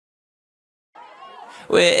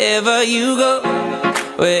wherever you go,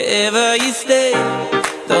 wherever you stay.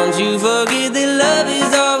 Don't you forget that love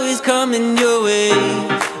is always coming your way.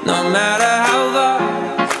 No matter how far,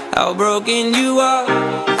 how broken you are,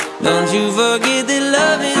 don't you forget that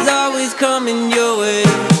love is always coming your way.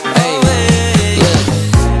 Hey,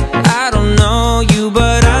 yeah. I don't know you,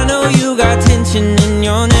 but I know you got tension in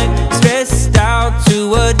your neck. Stressed out,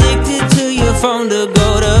 too addicted to your phone to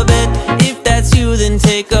go to bed. If that's you, then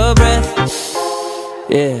take a breath.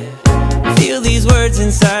 Yeah, feel these words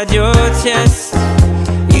inside your chest.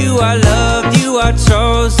 You are loved, you are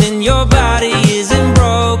chosen. Your body isn't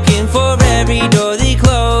broken. For every door that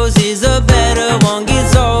closes, a better one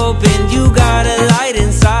gets open. You got a light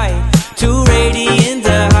inside, too radiant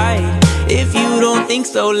to hide. If you don't think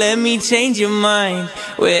so, let me change your mind.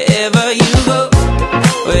 Wherever you go,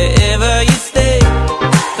 wherever you stay,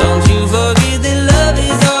 don't you forget that love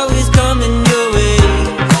is always coming your way.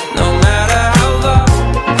 No matter how far,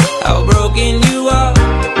 how broken you are,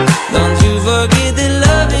 don't you forget that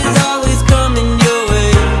love is always coming your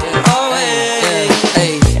way.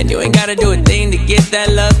 Always. And you ain't gotta do a thing to get that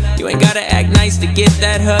love. You ain't gotta act nice to get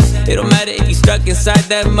that hug. It don't matter if you stuck inside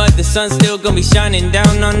that mud, the sun's still gonna be shining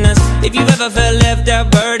down on us. If you've ever felt left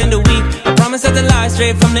out, burdened, or weak, I promise not to lie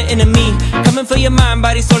straight from the enemy. Coming for your mind,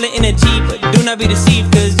 body, soul, and energy. But do not be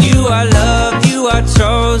deceived, cause you are loved, you are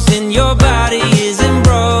chosen. Your body isn't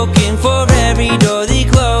broken. For every door that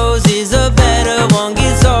closes, a better one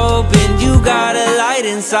gets open. You got a light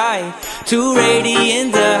inside, too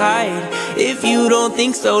radiant to hide. If you don't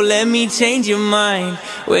think so, let me change your mind.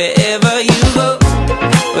 Wherever you go,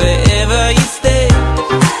 wherever you stay,